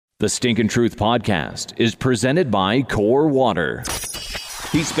The Stinkin' Truth podcast is presented by Core Water.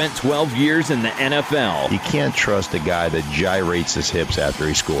 He spent 12 years in the NFL. You can't trust a guy that gyrates his hips after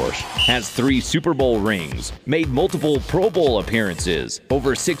he scores. Has 3 Super Bowl rings, made multiple Pro Bowl appearances,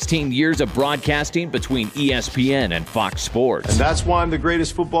 over 16 years of broadcasting between ESPN and Fox Sports. And that's why I'm the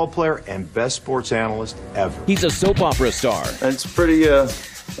greatest football player and best sports analyst ever. He's a soap opera star. That's pretty, I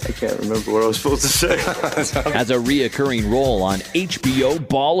can't remember what I was supposed to say. Has a reoccurring role on HBO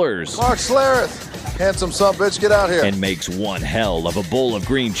Ballers. Mark Schlereth, handsome sumbitch, get out here. And makes one hell of a bowl of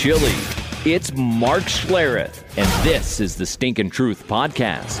green chili. It's Mark Schlereth, and this is the Stinkin' Truth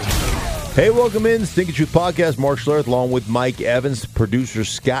podcast. Hey, welcome in, Stinkin' Truth podcast. Mark Schlereth along with Mike Evans, producer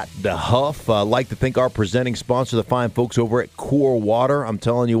Scott DeHuff. I'd like to thank our presenting sponsor, the fine folks over at Core Water. I'm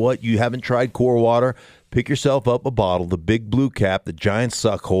telling you what, you haven't tried Core Water, pick yourself up a bottle, the big blue cap, the giant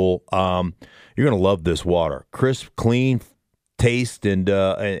suck hole. You're going to love this water. Crisp, clean taste,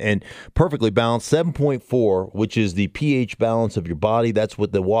 and perfectly balanced. 7.4, which is the pH balance of your body. That's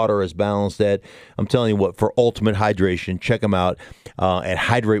what the water is balanced at. I'm telling you what, for ultimate hydration, check them out at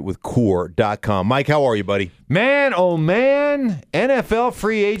hydratewithcore.com. Mike, how are you, buddy? Man, oh man, NFL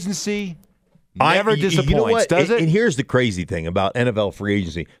free agency never disappoints, you know what? does it? And here's the crazy thing about NFL free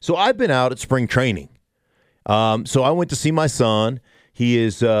agency. So I've been out at spring training. So I went to see my son. He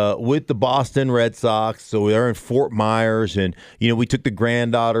is with the Boston Red Sox, so they're in Fort Myers, and we took the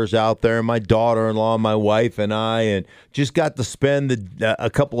granddaughters out there, my daughter-in-law, my wife, and I, and just got to spend a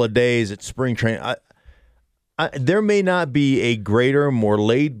couple of days at spring training. There may not be a greater, more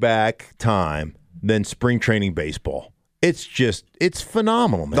laid-back time than spring training baseball. It's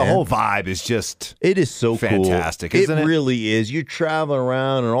phenomenal, man. The whole vibe is just it is so fantastic, cool. Isn't it? It really is. You're traveling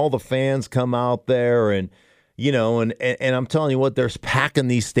around, and all the fans come out there, and I'm telling you what, they're packing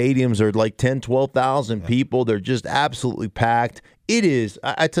these stadiums. Are like 10, 12,000 people. They're just absolutely packed. It is.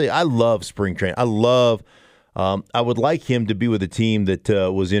 I tell you, I love spring training. I would like him to be with a team that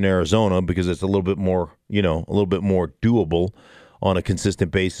was in Arizona because it's a little bit more, doable on a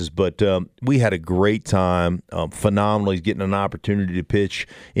consistent basis. But we had a great time. Phenomenal. He's getting an opportunity to pitch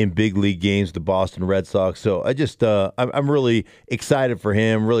in big league games, the Boston Red Sox. So I'm really excited for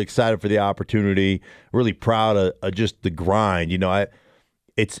him, really excited for the opportunity, really proud of just the grind.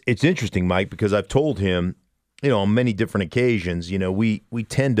 It's interesting, Mike, because I've told him, on many different occasions, we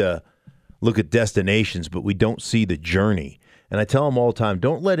tend to look at destinations, but we don't see the journey. And I tell him all the time,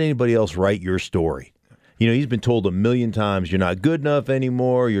 don't let anybody else write your story. He's been told a million times, you're not good enough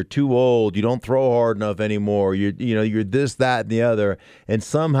anymore, you're too old, you don't throw hard enough anymore, you're this, that, and the other. And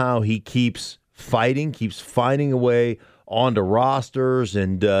somehow he keeps fighting, keeps finding a way onto rosters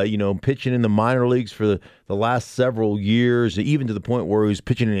and, pitching in the minor leagues for the last several years, even to the point where he was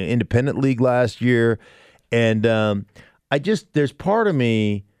pitching in an independent league last year. And there's part of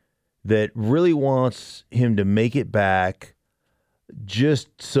me that really wants him to make it back just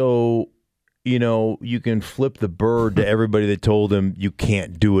so you can flip the bird to everybody that told him you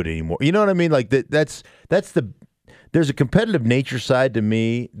can't do it anymore. You know what I mean? Like there's a competitive nature side to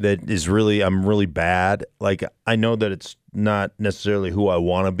me that is I'm really bad. Like I know that it's not necessarily who I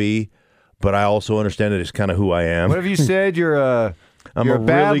want to be, but I also understand that it's kind of who I am. What have you said? I'm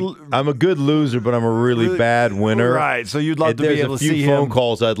a good loser, but I'm a really bad winner. Right. So you'd love to be able to see him. There's a few phone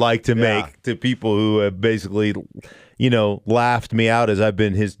calls I'd like to make to people who have basically laughed me out as I've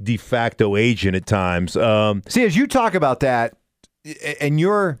been his de facto agent at times. See, as you talk about that, and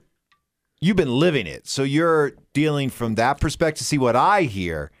you've been living it, so you're dealing from that perspective. See what I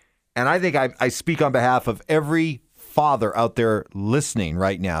hear, and I think I speak on behalf of every father out there listening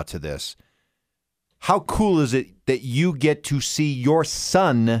right now to this. How cool is it that you get to see your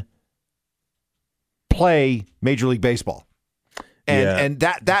son play Major League Baseball? And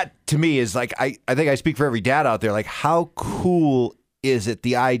that to me is like, I think I speak for every dad out there. Like, how cool is it,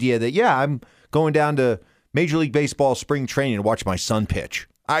 the idea that, I'm going down to Major League Baseball spring training to watch my son pitch?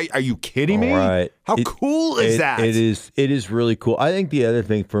 Are you kidding me? Right. How cool is that? It is really cool. I think the other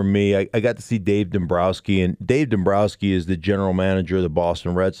thing for me, I got to see Dave Dombrowski, and Dave Dombrowski is the general manager of the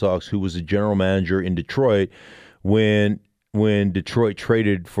Boston Red Sox, who was the general manager in Detroit when Detroit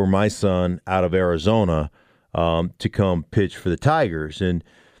traded for my son out of Arizona to come pitch for the Tigers. And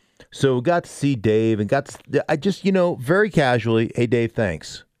so got to see Dave and I just, very casually, hey, Dave,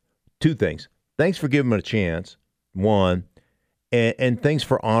 thanks. 2 things. Thanks for giving him a chance. 1, and thanks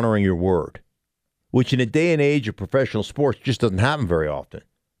for honoring your word, which in a day and age of professional sports just doesn't happen very often.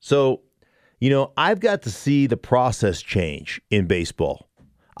 So, I've got to see the process change in baseball.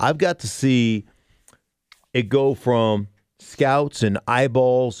 I've got to see it go from scouts and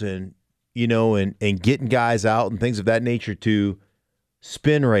eyeballs and getting guys out and things of that nature to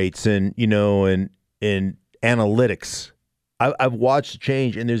spin rates and analytics. I've watched the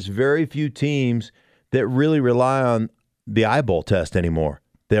change, and there's very few teams that really rely on the eyeball test anymore.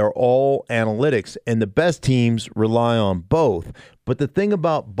 They're all analytics, and the best teams rely on both. But the thing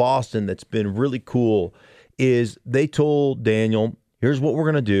about Boston that's been really cool is they told Daniel, here's what we're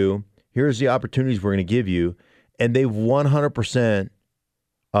going to do. Here's the opportunities we're going to give you. And they've 100%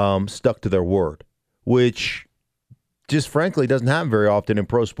 stuck to their word, which just frankly doesn't happen very often in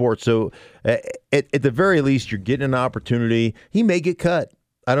pro sports. So at the very least, you're getting an opportunity. He may get cut.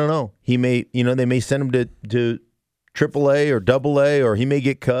 I don't know. He may, they may send him to AAA or AA, or he may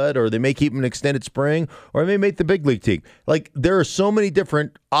get cut, or they may keep him an extended spring, or he may make the big league team. Like, there are so many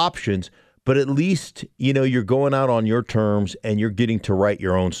different options, but at least, you're going out on your terms and you're getting to write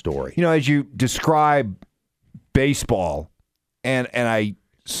your own story. As you describe baseball, and I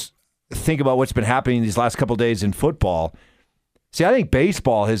think about what's been happening these last couple of days in football. See, I think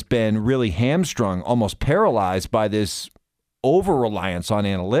baseball has been really hamstrung, almost paralyzed by this over-reliance on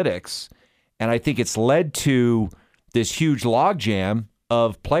analytics, and I think it's led to this huge logjam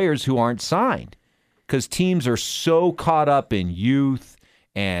of players who aren't signed because teams are so caught up in youth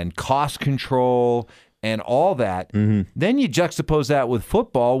and cost control and all that. Mm-hmm. Then you juxtapose that with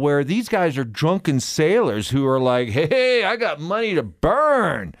football, where these guys are drunken sailors who are like, hey, I got money to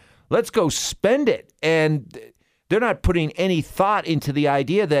burn. Let's go spend it. And they're not putting any thought into the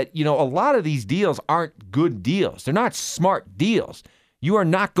idea that, a lot of these deals aren't good deals. They're not smart deals. You are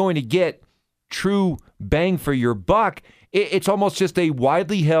not going to get true bang for your buck. It's almost just a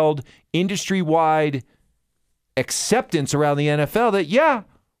widely held, industry-wide acceptance around the NFL that,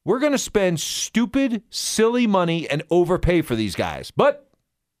 we're going to spend stupid, silly money and overpay for these guys. But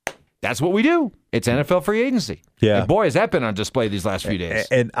that's what we do. It's NFL free agency. Yeah. And boy, has that been on display these last few days.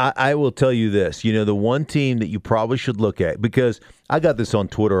 And I will tell you this, the one team that you probably should look at, because I got this on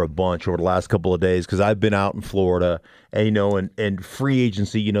Twitter a bunch over the last couple of days because I've been out in Florida, and, and free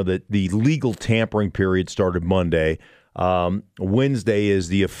agency, the legal tampering period started Monday. Wednesday is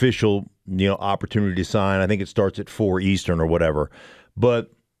the official, opportunity to sign. I think it starts at 4 Eastern or whatever.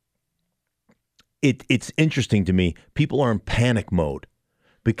 But it's interesting to me. People are in panic mode,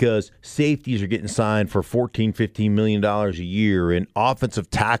 because safeties are getting signed for $14, $15 million a year, and offensive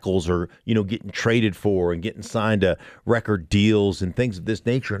tackles are, getting traded for and getting signed to record deals and things of this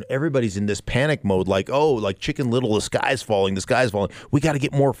nature. And everybody's in this panic mode, like Chicken Little, the sky's falling. We got to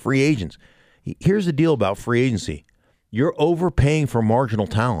get more free agents. Here's the deal about free agency. You're overpaying for marginal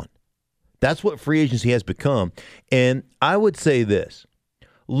talent. That's what free agency has become. And I would say this.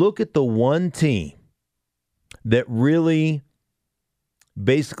 Look at the one team that really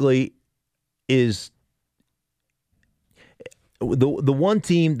basically is the one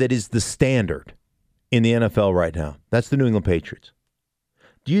team that is the standard in the NFL right now. That's the New England Patriots.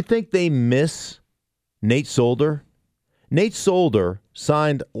 Do you think they miss Nate Solder? Nate Solder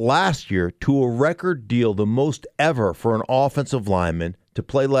signed last year to a record deal, the most ever for an offensive lineman to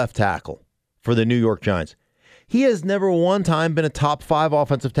play left tackle for the New York Giants. He has never one time been a top 5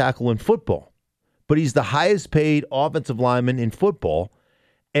 offensive tackle in football, but he's the highest paid offensive lineman in football.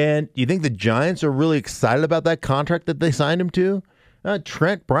 And you think the Giants are really excited about that contract that they signed him to?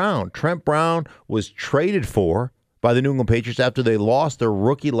 Trent Brown. Trent Brown was traded for by the New England Patriots after they lost their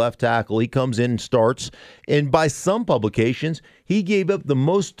rookie left tackle. He comes in and starts, and by some publications, he gave up the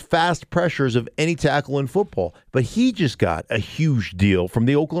most fast pressures of any tackle in football. But he just got a huge deal from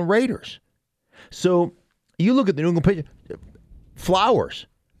the Oakland Raiders. So you look at the New England Patriots, Flowers,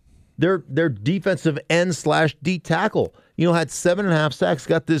 their defensive end/D tackle, had 7.5 sacks,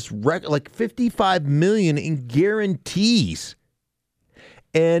 got this record, like $55 million in guarantees.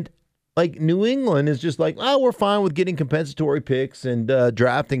 And New England is just like, we're fine with getting compensatory picks and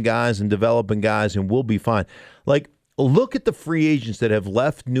drafting guys and developing guys, and we'll be fine. Look at the free agents that have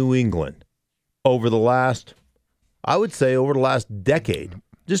left New England over the last decade.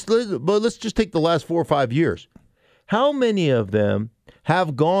 Let's just take the last 4 or 5 years. How many of them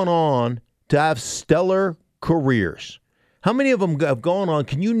have gone on to have stellar careers? How many of them have gone on?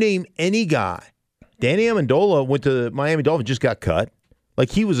 Can you name any guy? Danny Amendola went to the Miami Dolphins, just got cut.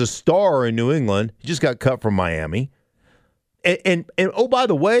 He was a star in New England. He just got cut from Miami. And oh, by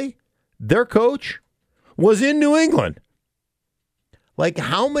the way, their coach was in New England.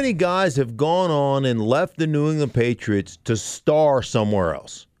 How many guys have gone on and left the New England Patriots to star somewhere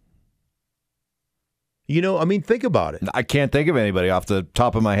else? Think about it. I can't think of anybody off the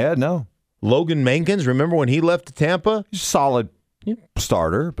top of my head, no. Logan Mankins, remember when he left to Tampa? He's a solid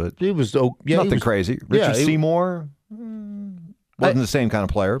starter, but he was nothing crazy. Richard Seymour wasn't the same kind of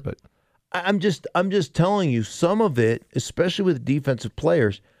player, but I'm just telling you, some of it, especially with defensive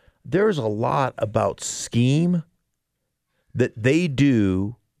players, there's a lot about scheme that they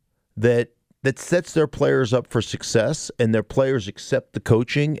do that sets their players up for success, and their players accept the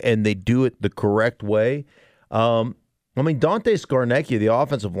coaching and they do it the correct way. I mean, Dante Scarnecchia, the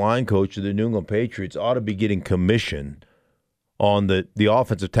offensive line coach of the New England Patriots, ought to be getting commission on the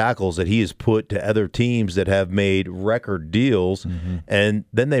offensive tackles that he has put to other teams that have made record deals, and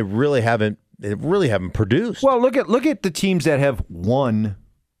then they really haven't produced. Well, look at the teams that have won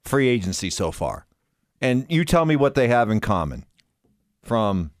free agency so far, and you tell me what they have in common.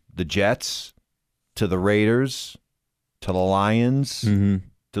 From the Jets to the Raiders to the Lions to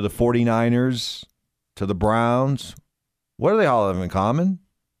the 49ers to the Browns. What do they all have in common?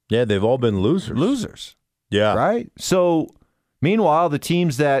 Yeah, they've all been losers. Losers. Yeah. Right? So, meanwhile, the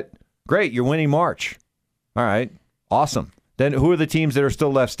teams that, great, you're winning March. All right, awesome. Then who are the teams that are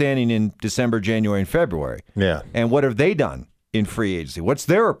still left standing in December, January, and February? Yeah. And what have they done in free agency? What's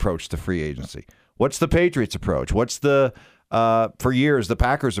their approach to free agency? What's the Patriots' approach? What's the, for years, the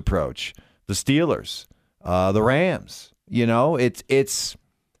Packers' approach? The Steelers? The Rams? You know, it's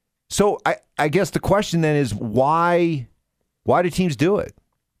so I guess the question then is why do teams do it?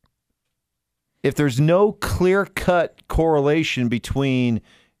 If there's no clear-cut correlation between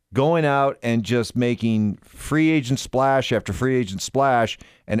going out and just making free agent splash after free agent splash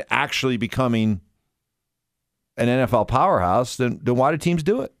and actually becoming an NFL powerhouse, then why do teams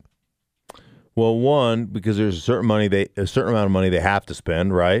do it? Well, one, because there's a certain amount of money they have to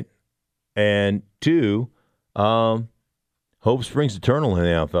spend, right? And two, hope springs eternal in the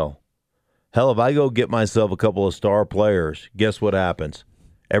NFL. Hell, if I go get myself a couple of star players, guess what happens?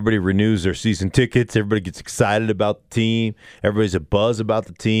 Everybody renews their season tickets. Everybody gets excited about the team. Everybody's a buzz about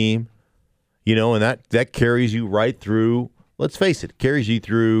the team. You know, and that carries you right through, let's face it, carries you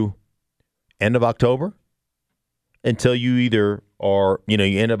through end of October until you either are, you know,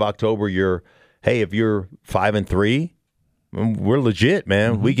 you end of October, if you're 5-3, we're legit,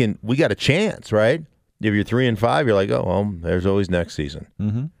 man. We got a chance, right? If you're 3-5, you're like, oh, well, there's always next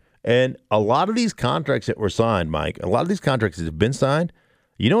season. And a lot of these contracts that were signed, Mike, a lot of these contracts that have been signed,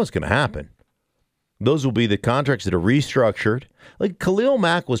 you know what's going to happen. Those will be the contracts that are restructured. Like Khalil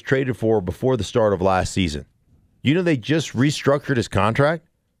Mack was traded for before the start of last season. You know they just restructured his contract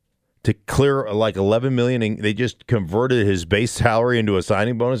to clear like $11 million, and they just converted his base salary into a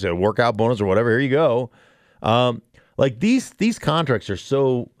signing bonus, a workout bonus, or whatever. Here you go. Like these contracts are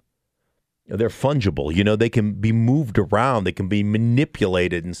so. They're fungible. You know, they can be moved around. They can be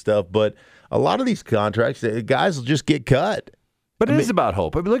manipulated and stuff. But a lot of these contracts, guys will just get cut. But it is about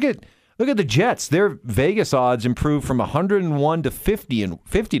hope. I mean, look at the Jets. Their Vegas odds improved from 101 to 50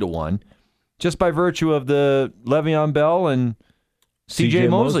 to 1 just by virtue of the Le'Veon Bell and C.J.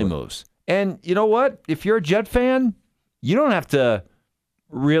 Mosley moves. And you know what? If you're a Jet fan, you don't have to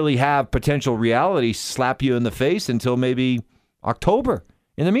really have potential reality slap you in the face until maybe October.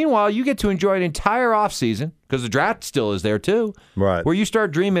 In the meanwhile, you get to enjoy an entire offseason, because the draft still is there too, right? Where you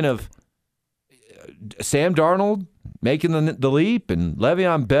start dreaming of Sam Darnold making the leap and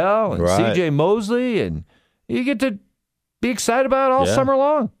Le'Veon Bell and C.J. Mosley, and you get to be excited about it all summer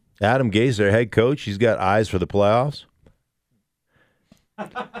long. Adam Gase, their head coach, he's got eyes for the playoffs.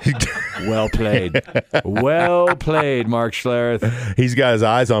 Well played. Well played, Mark Schlereth. He's got his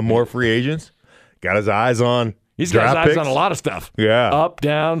eyes on more free agents. Got his eyes on He's got his eyes on a lot of stuff. Yeah. Up,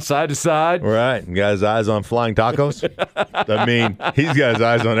 down, side to side. Right. And got his eyes on flying tacos. I mean, he's got his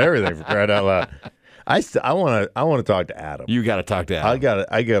eyes on everything, for crying out loud. I want to talk to Adam. You got to talk to Adam.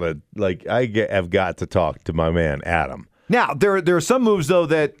 I have got to talk to my man Adam. Now, there are some moves though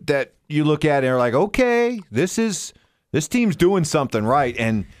that you look at and are like, okay, this team's doing something right.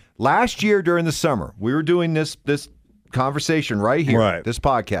 And last year during the summer, we were doing this conversation right here, this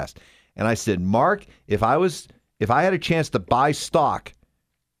podcast, and I said, Mark, if I had a chance to buy stock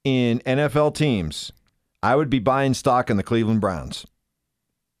in NFL teams, I would be buying stock in the Cleveland Browns.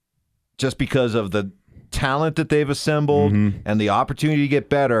 Just because of the talent that they've assembled and the opportunity to get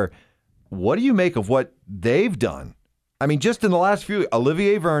better. What do you make of what they've done? I mean, just in the last few,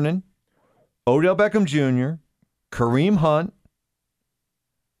 Olivier Vernon, Odell Beckham Jr., Kareem Hunt.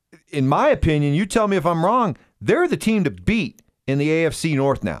 In my opinion, you tell me if I'm wrong, they're the team to beat in the AFC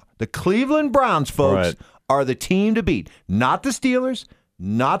North now. The Cleveland Browns, folks, are the team to beat. Not the Steelers,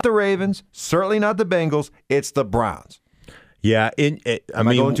 not the Ravens, certainly not the Bengals. It's the Browns. Yeah. Am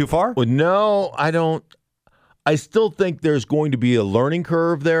I going too far? Well, no, I don't. I still think there's going to be a learning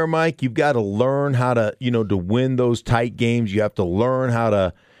curve there, Mike. You've got to learn how to, to win those tight games. You have to learn how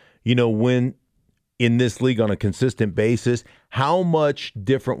to, win in this league on a consistent basis. how much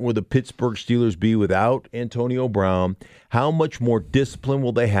different will the Pittsburgh Steelers be without Antonio Brown? How much more discipline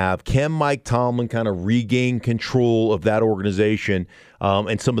will they have? Can Mike Tomlin kind of regain control of that organization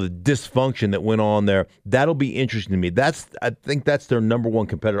and some of the dysfunction that went on there? That'll be interesting to me. I think that's their number one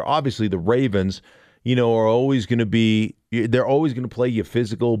competitor. Obviously, the Ravens, are always going to be – they're always going to play you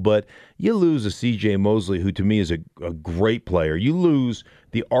physical, but you lose a C.J. Mosley, who to me is a great player. You lose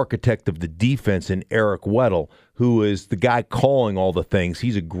the architect of the defense in Eric Weddle, who is the guy calling all the things.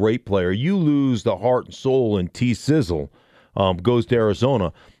 He's a great player. You lose the heart and soul in T. Sizzle, goes to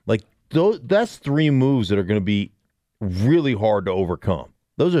Arizona. Like, that's three moves that are going to be really hard to overcome.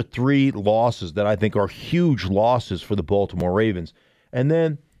 Those are three losses that I think are huge losses for the Baltimore Ravens. And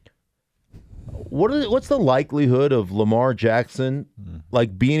then what's the likelihood of Lamar Jackson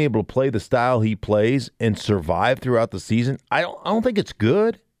being able to play the style he plays and survive throughout the season? I don't think it's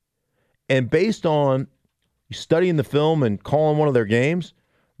good. And based on studying the film and calling one of their games,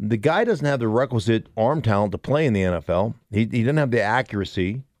 the guy doesn't have the requisite arm talent to play in the NFL. He doesn't have the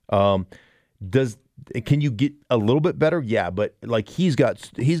accuracy. Can you get a little bit better? Yeah, but he's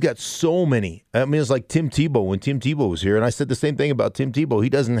got so many. I mean, it's like Tim Tebow when Tim Tebow was here, and I said the same thing about Tim Tebow. He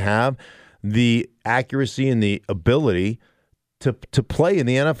doesn't have the accuracy and the ability to play in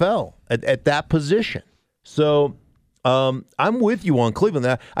the NFL at that position. So I'm with you on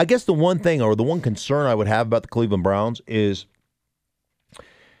Cleveland. I guess the one thing or the one concern I would have about the Cleveland Browns is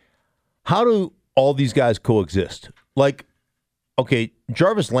how do all these guys coexist? Okay,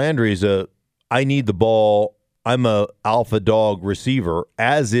 Jarvis Landry is I need the ball, I'm a alpha dog receiver,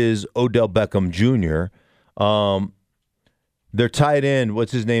 as is Odell Beckham Jr. Their tight end,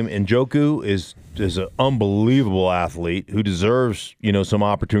 what's his name? Njoku is an unbelievable athlete who deserves, some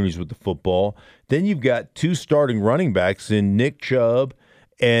opportunities with the football. Then you've got two starting running backs in Nick Chubb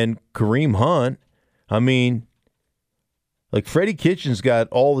and Kareem Hunt. I mean, Freddie Kitchens got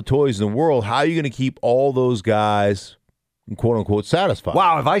all the toys in the world. How are you going to keep all those guys, quote unquote, satisfied?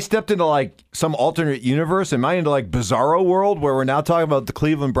 Wow, if I stepped into some alternate universe, am I into Bizarro world where we're now talking about the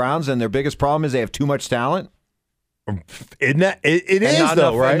Cleveland Browns and their biggest problem is they have too much talent? Isn't that, it is,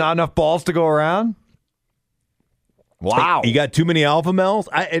 though, right? And not enough balls to go around? Wow. You got too many alpha males?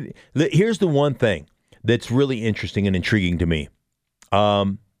 Here's the one thing that's really interesting and intriguing to me.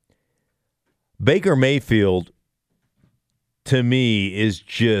 Baker Mayfield, to me, is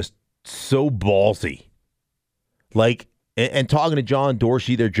just so ballsy. And talking to John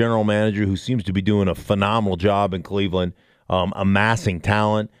Dorsey, their general manager, who seems to be doing a phenomenal job in Cleveland, amassing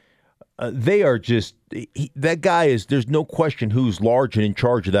talent. They are just that guy is. There's no question who's large and in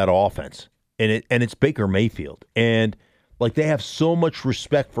charge of that offense, and it's Baker Mayfield. And they have so much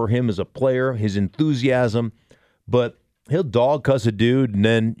respect for him as a player, his enthusiasm, but he'll dog cuss a dude, and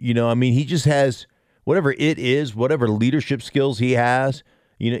then he just has whatever it is, whatever leadership skills he has.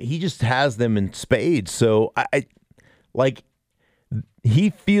 He just has them in spades. So he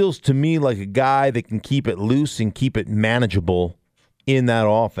feels to me like a guy that can keep it loose and keep it manageable in that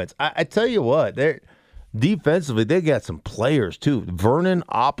offense. I tell you what, they're defensively, they got some players too. Vernon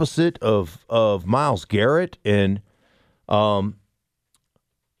opposite of Myles Garrett and Ogunjobi,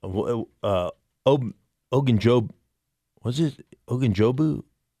 was it Ogunjobu?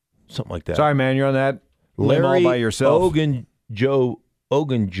 Something like that. Sorry, man, you're on that limb all by yourself.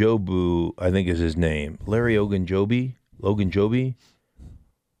 Ogunjobu, I think is his name. Larry Ogunjobi?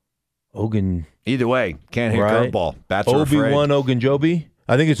 Either way, can't hit curveball. Bats are Obi-Wan Ogunjobi?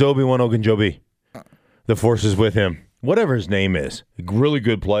 I think it's Obi-Wan Ogunjobi. The force is with him. Whatever his name is. A really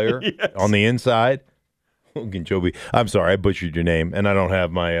good player on the inside. Ogunjobi. I'm sorry, I butchered your name, and I don't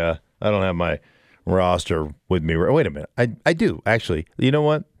have my roster with me. Wait a minute. I do, actually. You know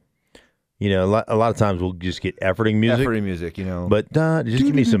what? A lot of times we'll just get efforting music. But just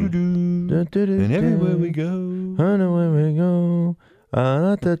give me some. And everywhere we go. Everywhere we go.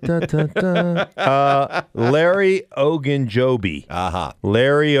 Larry Ogunjobi. Uh-huh.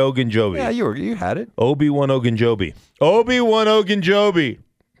 Larry Ogunjobi. Yeah, you had it. Obi-Wan Ogunjobi. Obi-Wan Ogunjobi.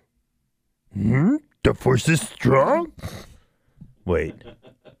 The force is strong? Wait.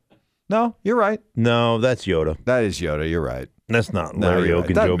 No, you're right. No, that's Yoda. That is Yoda. You're right. That's not Larry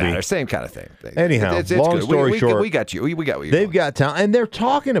Ogunjobi. Doesn't matter. Same kind of thing. Anyhow, it's long good. story short, we got you. We got what you they've want. got talent, and they're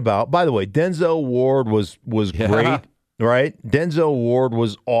talking about. By the way, Denzel Ward was great, right? Denzel Ward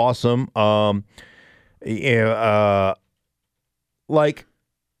was awesome. They've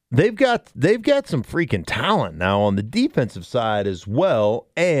got some freaking talent now on the defensive side as well.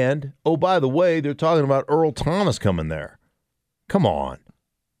 And oh, by the way, they're talking about Earl Thomas coming there. Come on,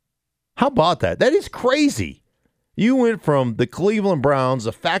 how about that? That is crazy. You went from the Cleveland Browns,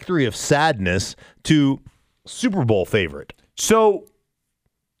 a factory of sadness, to Super Bowl favorite. So,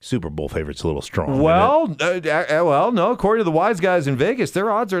 Super Bowl favorite's a little strong. no. According to the wise guys in Vegas,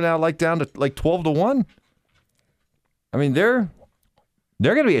 their odds are now down to 12-1. I mean, they're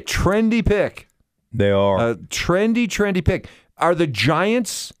going to be a trendy pick. They are a trendy pick. Are the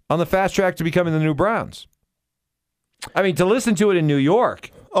Giants on the fast track to becoming the new Browns? I mean, to listen to it in New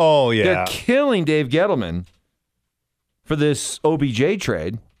York. Oh yeah, they're killing Dave Gettleman for this OBJ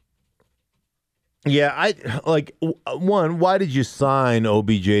trade. Yeah, one. Why did you sign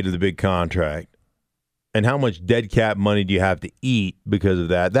OBJ to the big contract? And how much dead cap money do you have to eat because of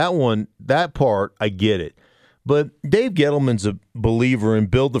that? That part, I get it. But Dave Gettleman's a believer in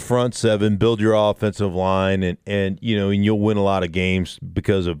build the front seven, build your offensive line, and you'll win a lot of games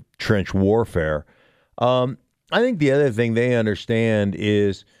because of trench warfare. I think the other thing they understand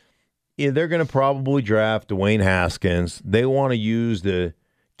is they're going to probably draft Dwayne Haskins. They want to use the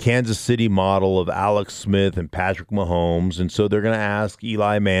Kansas City model of Alex Smith and Patrick Mahomes, and so they're going to ask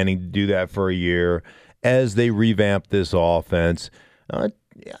Eli Manning to do that for a year as they revamp this offense.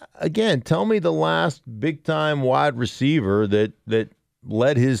 Again, tell me the last big-time wide receiver that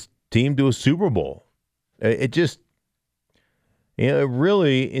led his team to a Super Bowl. It just,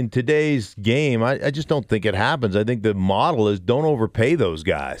 really, in today's game, I just don't think it happens. I think the model is don't overpay those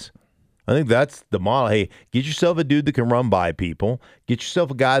guys. I think that's the model. Hey, get yourself a dude that can run by people. Get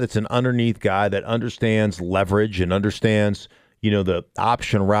yourself a guy that's an underneath guy that understands leverage and understands – the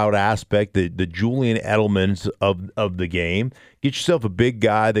option route aspect, the Julian Edelmans of the game. Get yourself a big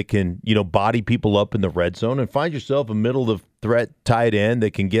guy that can, body people up in the red zone, and find yourself a middle of threat tight end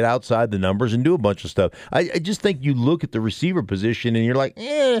that can get outside the numbers and do a bunch of stuff. I just think you look at the receiver position and you're like,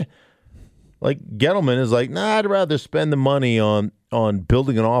 Like Gettleman is like, I'd rather spend the money on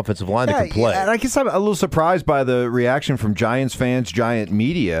building an offensive line that can play. And I guess I'm a little surprised by the reaction from Giants fans, Giant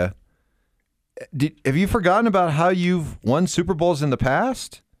media. Have you forgotten about how you've won Super Bowls in the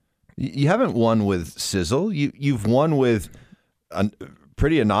past? You haven't won with sizzle. You've won with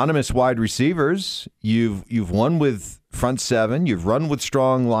pretty anonymous wide receivers. You've won with front seven. You've run with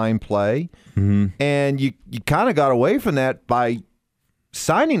strong line play, and you kind of got away from that by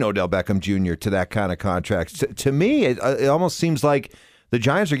signing Odell Beckham Jr. to that kind of contract. To me, it almost seems like the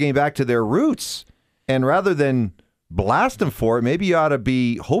Giants are getting back to their roots, and rather than blast them for it, maybe you ought to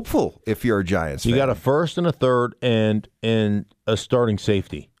be hopeful if you're a Giants fan. You got a first and a third and a starting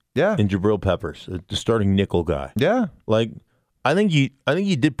safety. Yeah. In Jabril Peppers, the starting nickel guy. Yeah. I think you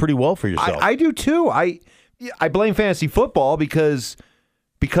did pretty well for yourself. I do too. I blame fantasy football because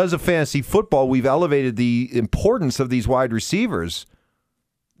of fantasy football, we've elevated the importance of these wide receivers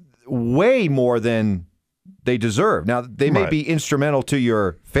way more than they deserve. Now, they may be instrumental to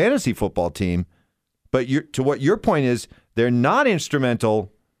your fantasy football team, but to what your point is, they're not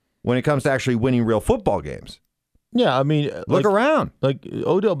instrumental when it comes to actually winning real football games. Yeah, I mean, look around. Like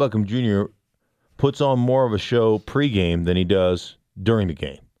Odell Beckham Jr. puts on more of a show pregame than he does during the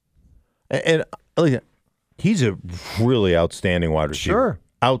game, and he's a really outstanding wide receiver. Sure,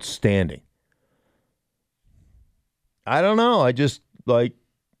 outstanding. I don't know. I just look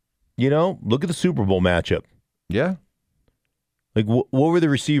at the Super Bowl matchup. Yeah. What were the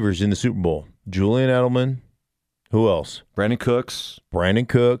receivers in the Super Bowl? Julian Edelman. Who else? Brandon Cooks.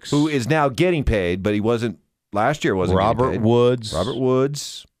 Who is now getting paid, but he wasn't last year. Robert Woods. Go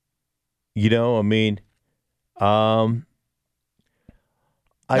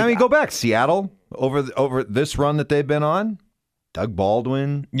back. Seattle over this run that they've been on. Doug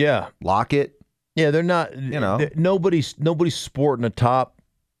Baldwin. Yeah. Lockett. Yeah, they're not. Nobody's sporting a top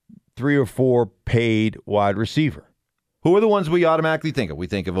 3 or 4 paid wide receiver. Who are the ones we automatically think of? We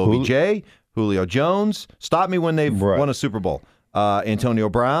think of OBJ, Julio Jones. Stop me when they've won a Super Bowl. Antonio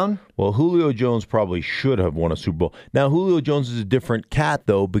Brown. Well, Julio Jones probably should have won a Super Bowl. Now, Julio Jones is a different cat,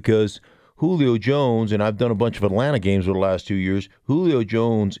 though, because Julio Jones, and I've done a bunch of Atlanta games over the last 2 years, Julio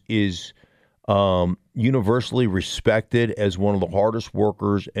Jones is universally respected as one of the hardest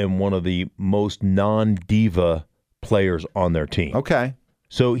workers and one of the most non-diva players on their team. Okay.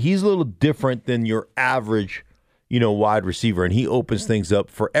 So he's a little different than your average wide receiver, and he opens things up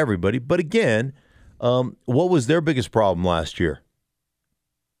for everybody. But again, what was their biggest problem last year?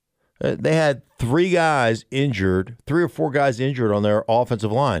 They had 3 or 4 guys injured on their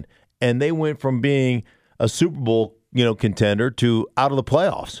offensive line, and they went from being a Super Bowl, contender to out of the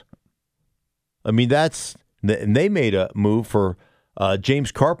playoffs. I mean, and they made a move for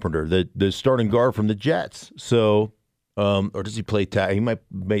James Carpenter, the starting guard from the Jets. So. Or does he play tackle? He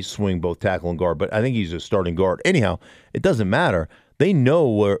may swing both tackle and guard, but I think he's a starting guard. Anyhow, it doesn't matter. They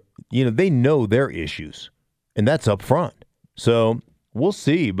know they know their issues, and that's up front. So we'll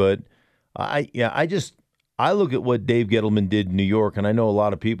see. But I I look at what Dave Gettleman did in New York, and I know a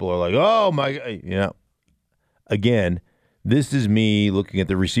lot of people are like, oh, my God. Again, this is me looking at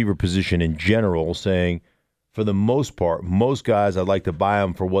the receiver position in general, saying, for the most part, most guys, I'd like to buy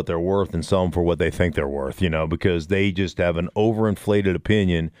them for what they're worth and sell them for what they think they're worth, because they just have an overinflated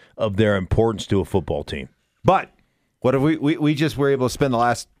opinion of their importance to a football team. But what if we just were able to spend the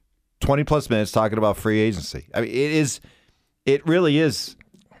last 20-plus minutes talking about free agency? I mean, it really is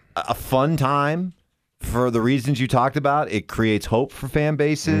a fun time for the reasons you talked about. It creates hope for fan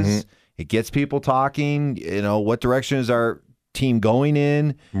bases. Mm-hmm. It gets people talking. What direction is our team going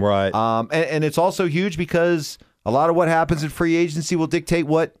in? Right. And it's also huge because a lot of what happens in free agency will dictate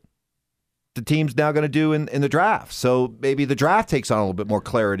what the team's now going to do in the draft. So maybe the draft takes on a little bit more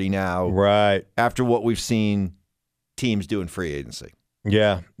clarity now. Right. After what we've seen teams do in free agency.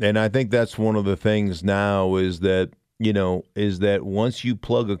 Yeah. And I think that's one of the things now is that once you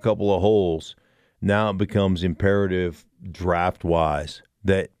plug a couple of holes, now it becomes imperative draft-wise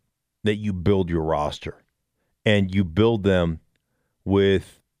that you build your roster. And you build them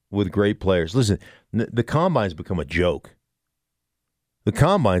with great players. Listen, the Combine's become a joke. The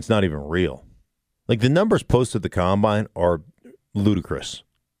Combine's not even real. Like, the numbers posted at the Combine are ludicrous.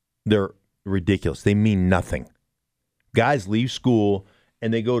 They're ridiculous. They mean nothing. Guys leave school,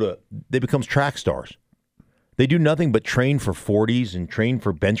 and they become track stars. They do nothing but train for 40s and train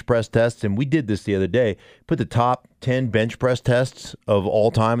for bench press tests. And we did this the other day. Put the top 10 bench press tests of all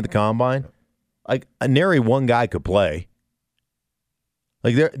time at the Combine. Like, nary one guy could play.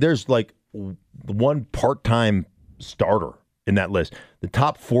 Like, there's like one part-time starter in that list. The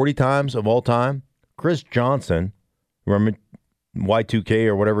top 40 times of all time, Chris Johnson, remember Y2K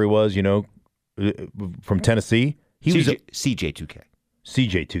or whatever he was, from Tennessee? He was CJ2K.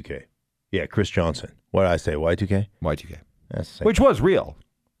 CJ2K. Yeah, Chris Johnson. What did I say, Y2K? Y2K. That's the same. Which was real.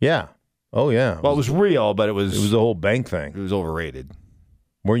 Yeah. Oh, yeah. Well, it was real, but it was the whole bank thing. It was overrated.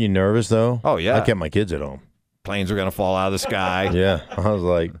 Were you nervous, though? Oh, yeah. I kept my kids at home. Planes were going to fall out of the sky. Yeah. I was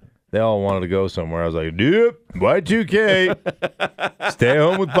like, they all wanted to go somewhere. I was like, yep, Y2K. Stay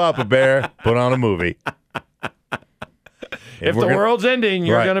home with Papa Bear. Put on a movie. If the world's ending,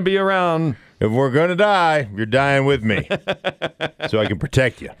 you're going to be around. If we're going to die, you're dying with me. So I can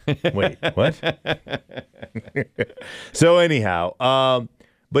protect you. Wait, what? So anyhow,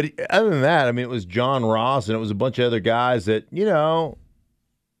 but other than that, I mean, it was John Ross and it was a bunch of other guys that, a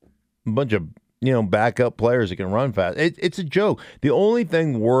bunch of, backup players that can run fast. It's a joke. The only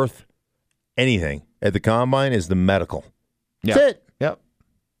thing worth anything at the Combine is the medical. That's it. Yep.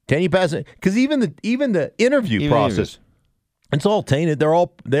 Can you pass it? Because even the interview process, it's all tainted. They're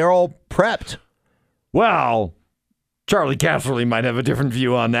all prepped. Well, Charlie Casserly might have a different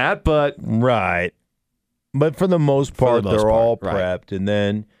view on that, but right. But for the most part, they're all prepped. Right. And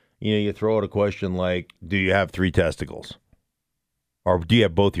then, you throw out a question like, do you have 3 testicles? Or do you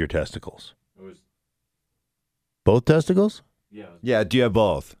have both your testicles? Both testicles? Yeah. Yeah, do you have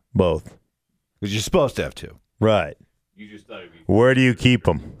both? Both. Because you're supposed to have 2. Right. You just thought it'd be... Where do you keep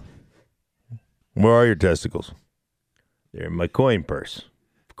them? Where are your testicles? They're in my coin purse,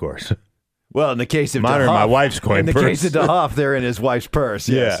 of course. Well, in the case of mine are in my wife's coin purse. In the case of DeHuff, they're in his wife's purse.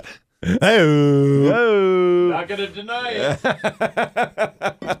 Yes. Yeah. Hey-o. Not going to deny it.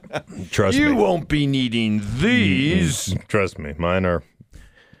 Trust me. You won't be needing these. Mm-hmm. Trust me. Mine are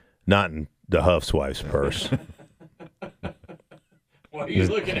not in DeHuff's wife's purse. What are you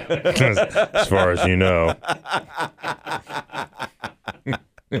looking at? As far as you know.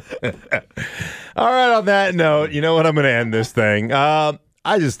 All right, on that note, you know what? I'm going to end this thing. I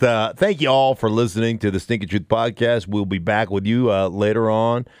just thank you all for listening to the Stinking Truth Podcast. We'll be back with you later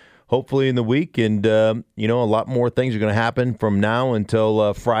on, hopefully in the week. And, a lot more things are going to happen from now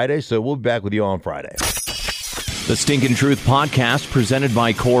until Friday. So we'll be back with you on Friday. The Stinking Truth Podcast presented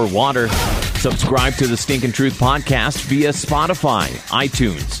by Core Water. Subscribe to the Stinking Truth Podcast via Spotify,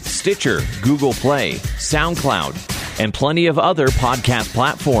 iTunes, Stitcher, Google Play, SoundCloud, and plenty of other podcast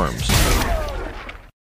platforms.